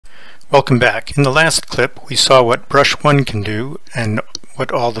Welcome back. In the last clip we saw what brush 1 can do and what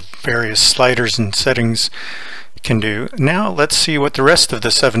all the various sliders and settings can do. Now let's see what the rest of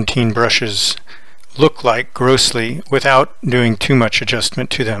the 17 brushes look like grossly without doing too much adjustment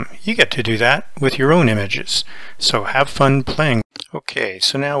to them. You get to do that with your own images, so have fun playing. Okay,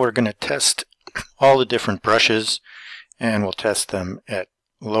 so now we're going to test all the different brushes, and we'll test them at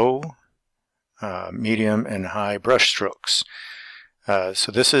low, medium, and high brush strokes.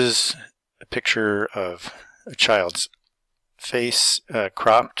 So this is a picture of a child's face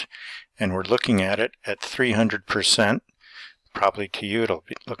cropped, and we're looking at it at 300%. Probably to you it'll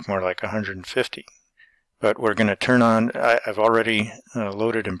look more like 150. But we're going to turn on, I've already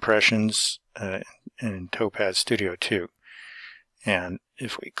loaded impressions in Topaz Studio 2. And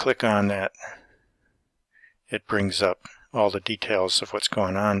if we click on that, it brings up all the details of what's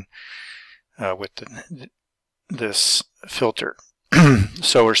going on with this filter.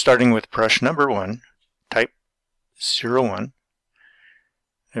 So we're starting with brush number 1, type 01.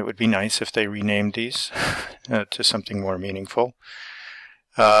 It would be nice if they renamed these to something more meaningful.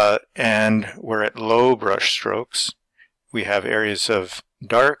 And we're at low brush strokes. We have areas of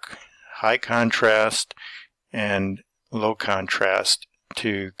dark, high contrast, and low contrast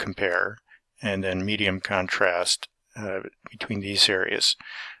to compare, and then medium contrast between these areas.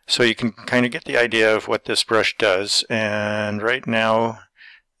 So you can kind of get the idea of what this brush does, and right now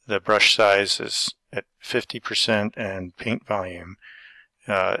the brush size is at 50% and paint volume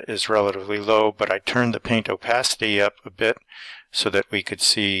is relatively low, but I turned the paint opacity up a bit so that we could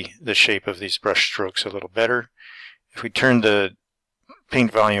see the shape of these brush strokes a little better. If we turn the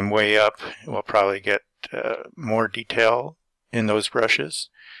paint volume way up, we'll probably get more detail in those brushes,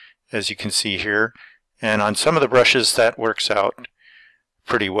 as you can see here. And on some of the brushes that works out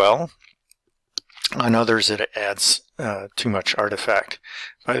pretty well. On others it adds too much artifact.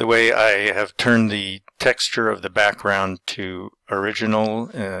 By the way, I have turned the texture of the background to original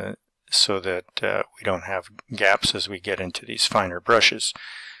so that we don't have gaps as we get into these finer brushes.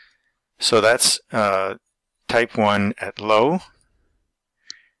 So that's type 1 at low,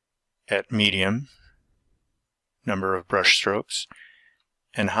 at medium number of brush strokes,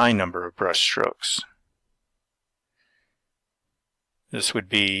 and high number of brush strokes. This would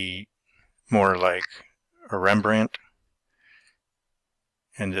be more like a Rembrandt,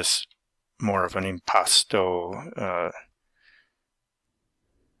 and this more of an impasto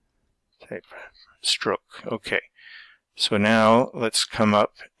type stroke. Okay, so now let's come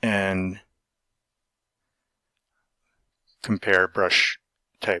up and compare brush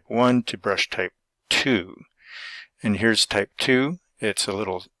type 1 to brush type 2. And here's type 2. It's a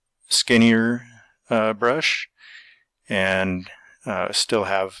little skinnier brush, and still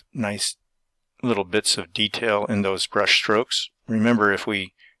have nice little bits of detail in those brush strokes. Remember, if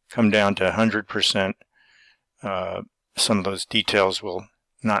we come down to 100%, some of those details will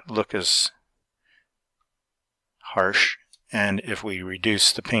not look as harsh, and if we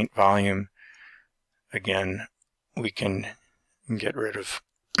reduce the paint volume, again, we can get rid of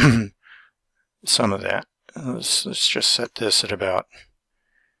some of that. Let's just set this at about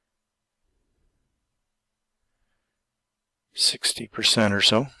 60% or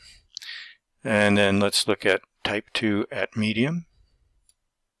so. And then let's look at type 2 at medium.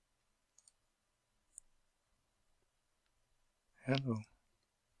 Hello.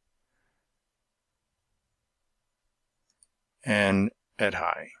 And at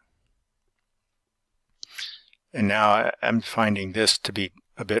high. And now I'm finding this to be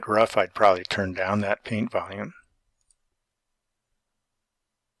a bit rough. I'd probably turn down that paint volume.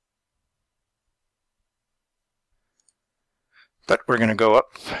 But we're going to go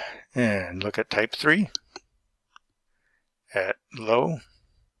up and look at type 3 at low.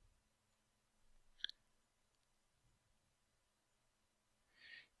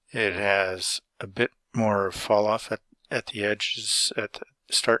 It has a bit more fall off at the edges at the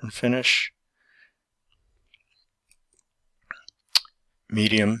start and finish.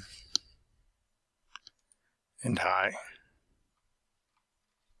 Medium and high.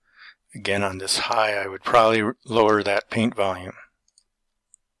 Again, on this high, I would probably lower that paint volume.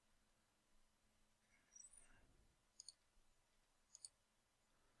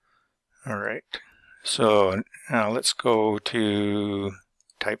 Alright, so now let's go to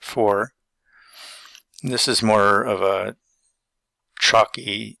type 4. This is more of a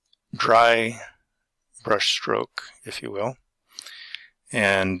chalky, dry brush stroke, if you will.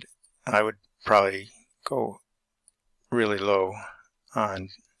 And I would probably go really low on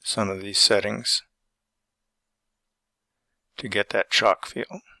some of these settings to get that chalk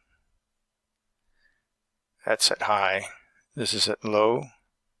feel. That's at high. This is at low.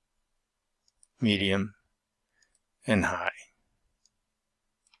 medium, and high.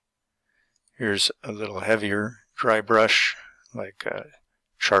 Here's a little heavier dry brush, like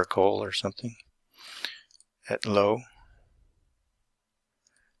charcoal or something, at low,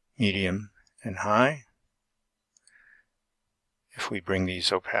 medium, and high. If we bring these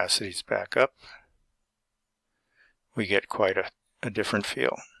opacities back up, we get quite a different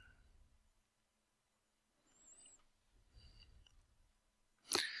feel.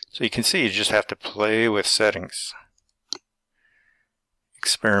 So you can see you just have to play with settings.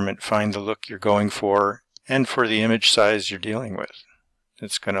 Experiment, find the look you're going for, and for the image size you're dealing with.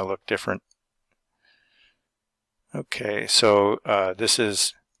 It's going to look different. Okay, so this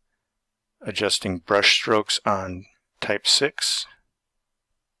is adjusting brush strokes on type 6.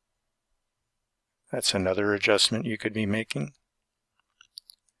 That's another adjustment you could be making.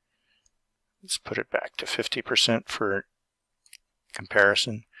 Let's put it back to 50% for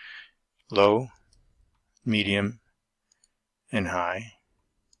comparison. Low, medium, and high.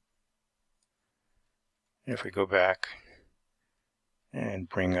 If we go back and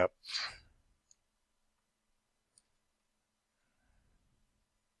bring up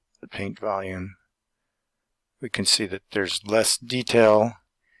the paint volume, we can see that there's less detail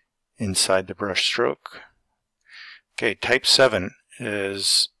inside the brush stroke. Okay, type 7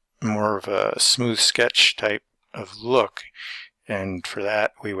 is more of a smooth sketch type of look, and for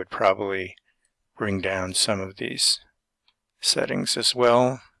that we would probably bring down some of these settings as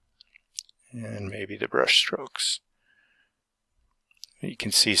well, and maybe the brush strokes. You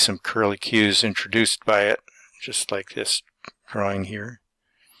can see some curly cues introduced by it, just like this drawing here.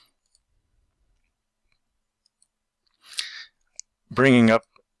 Bringing up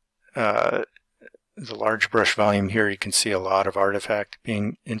the large brush volume here, you can see a lot of artifact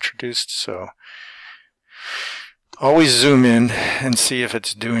being introduced, so always zoom in and see if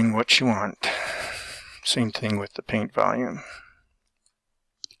it's doing what you want. Same thing with the paint volume.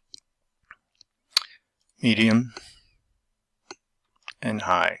 Medium and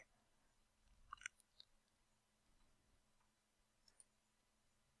high.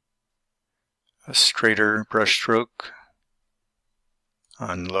 A straighter brush stroke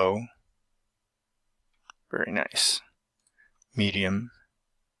on low. Very nice. Medium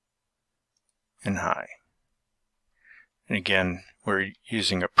and high. And again, we're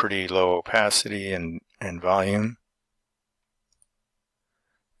using a pretty low opacity and volume,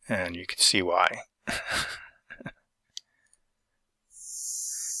 and you can see why.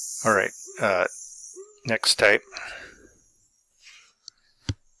 Alright, next type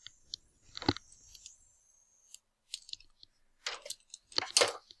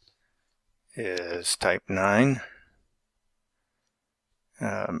is type 9.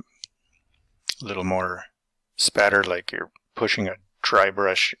 A little more spatter, like you're pushing a dry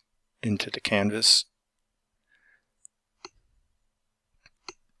brush into the canvas.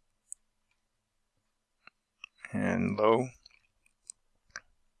 And low,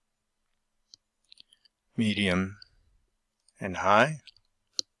 medium, and high.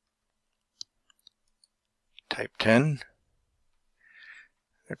 Type 10.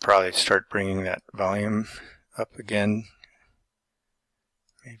 I'd probably start bringing that volume up again.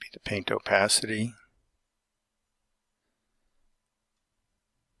 Maybe the paint opacity.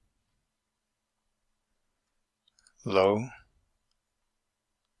 Low,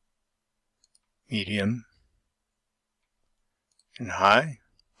 medium, and high.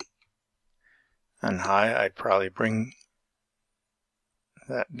 On high, I'd probably bring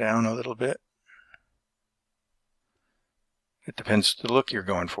that down a little bit. It depends the look you're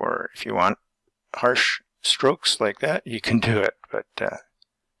going for. If you want harsh strokes like that, you can do it, but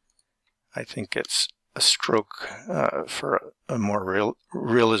I think it's a stroke for a more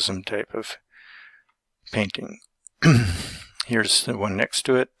realism type of painting. Here's the one next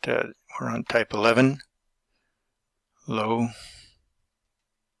to it. We're on type 11. Low,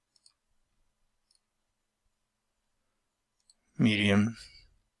 medium,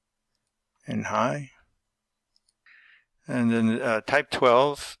 and high. And then type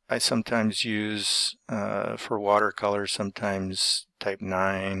 12 I sometimes use for watercolor, sometimes type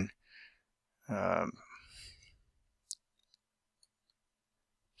 9. So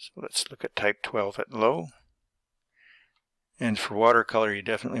let's look at type 12 at low. And for watercolor, you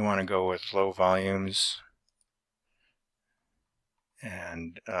definitely want to go with low volumes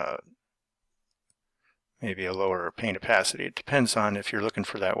and maybe a lower paint opacity. It depends on if you're looking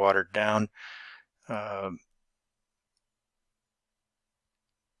for that watered down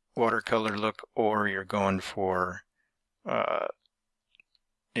watercolor look, or you're going for a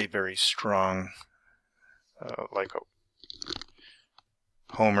very strong, like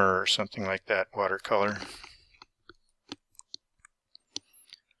Homer or something like that watercolor.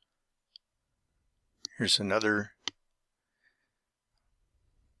 Here's another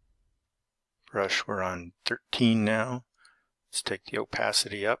brush. We're on 13 now. Let's take the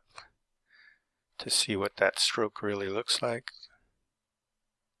opacity up to see what that stroke really looks like.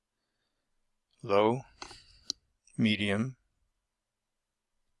 Low, medium,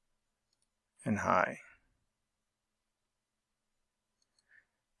 and high.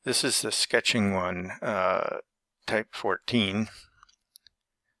 This is the sketching one, type 14,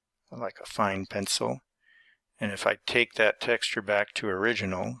 like a fine pencil. And if I take that texture back to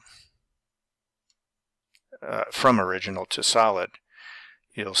original, from original to solid,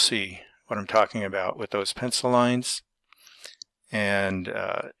 you'll see what I'm talking about with those pencil lines. And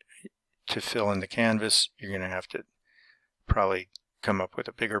to fill in the canvas, you're going to have to probably come up with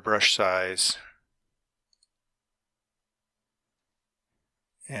a bigger brush size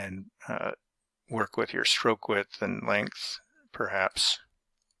and work with your stroke width and length, perhaps.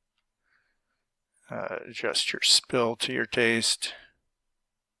 Adjust your spill to your taste,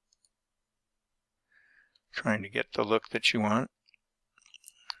 trying to get the look that you want.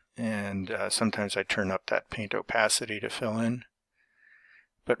 And sometimes I turn up that paint opacity to fill in.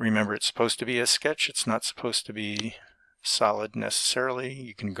 But remember, it's supposed to be a sketch. It's not supposed to be solid necessarily.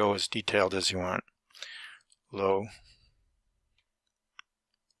 You can go as detailed as you want. Low,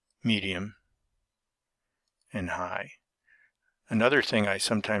 medium, and high. Another thing I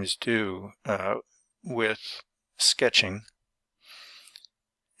sometimes do with sketching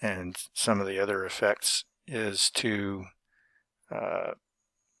and some of the other effects is to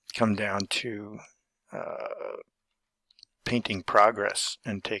come down to painting progress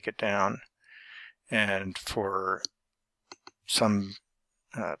and take it down. And for some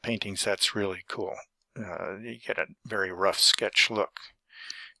paintings, that's really cool. You get a very rough sketch look.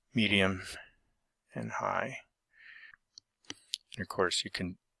 Medium and high. And of course, you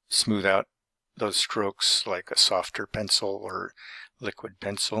can smooth out those strokes like a softer pencil or liquid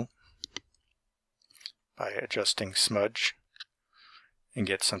pencil by adjusting smudge and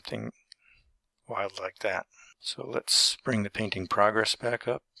get something wild like that. So let's bring the painting progress back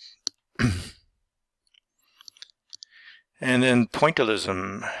up. And then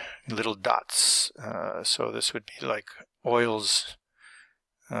pointillism, little dots. So this would be like oils,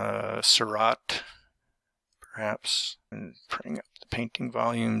 Seurat, perhaps. And bring up the painting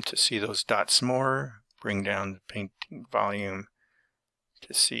volume to see those dots more. Bring down the painting volume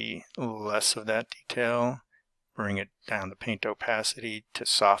to see less of that detail. Bring it down the paint opacity to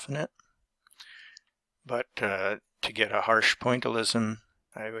soften it. But to get a harsh pointillism,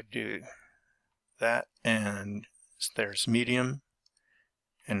 I would do that, and there's medium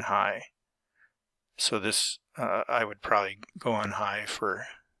and high. So this, I would probably go on high for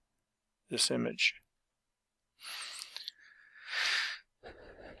this image.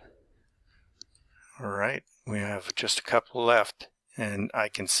 All right, we have just a couple left, and I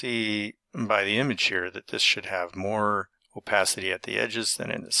can see by the image here that this should have more opacity at the edges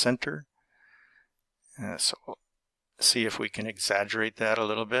than in the center. So we'll see if we can exaggerate that a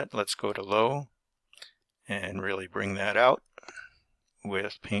little bit. Let's go to low and really bring that out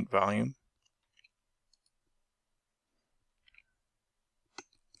with paint volume.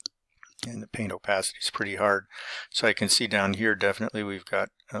 And the paint opacity is pretty hard. So I can see down here definitely we've got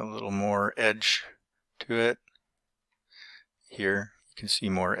a little more edge to it. Here you can see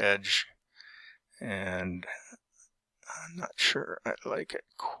more edge, and I'm not sure I like it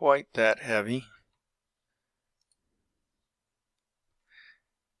quite that heavy.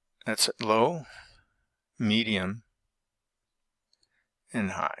 That's at low, medium,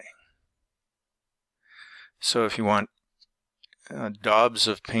 and high. So if you want daubs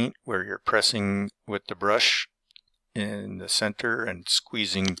of paint where you're pressing with the brush in the center and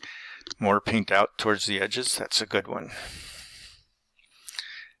squeezing more paint out towards the edges, that's a good one.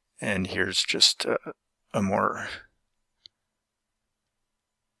 And here's just a more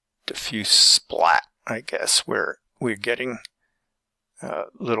diffuse splat, I guess, where we're getting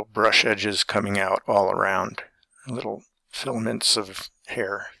little brush edges coming out all around, little filaments of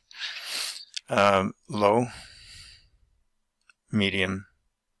hair. Low, medium,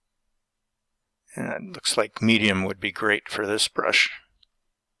 and it looks like medium would be great for this brush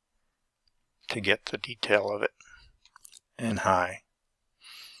to get the detail of it, and high.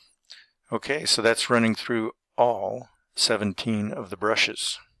 Okay, so that's running through all 17 of the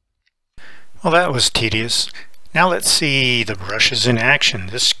brushes. Well, that was tedious. Now let's see the brushes in action.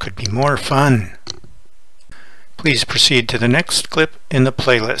 This could be more fun. Please proceed to the next clip in the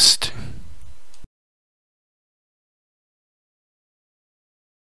playlist.